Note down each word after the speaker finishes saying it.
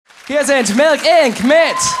Hier sind Milk Inc.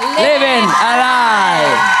 mit Living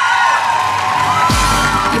Alive.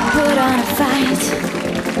 You put on a fight,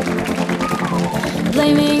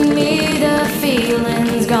 blaming me, the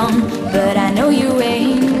feeling's gone, but I know you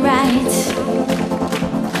ain't right.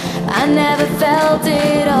 I never felt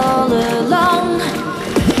it all along.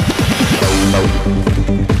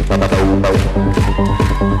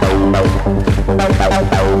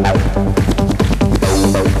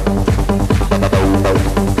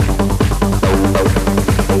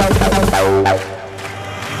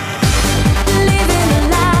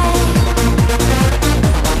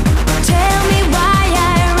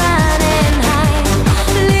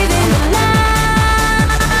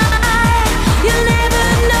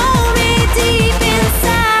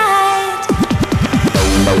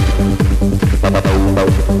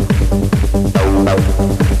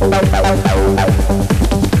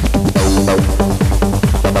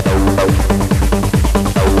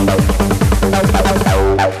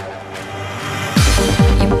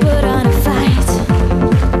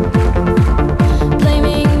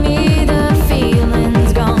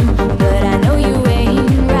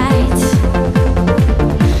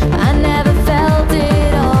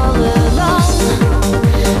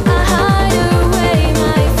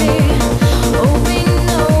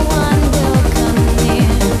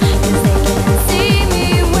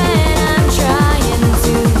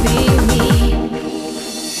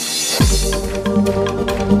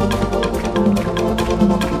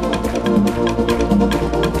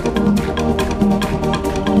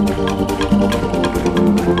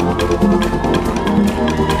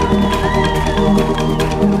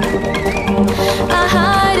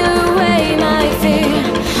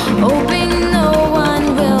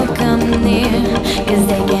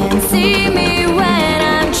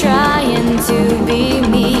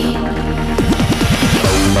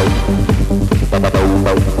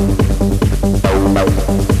 Boom, boom.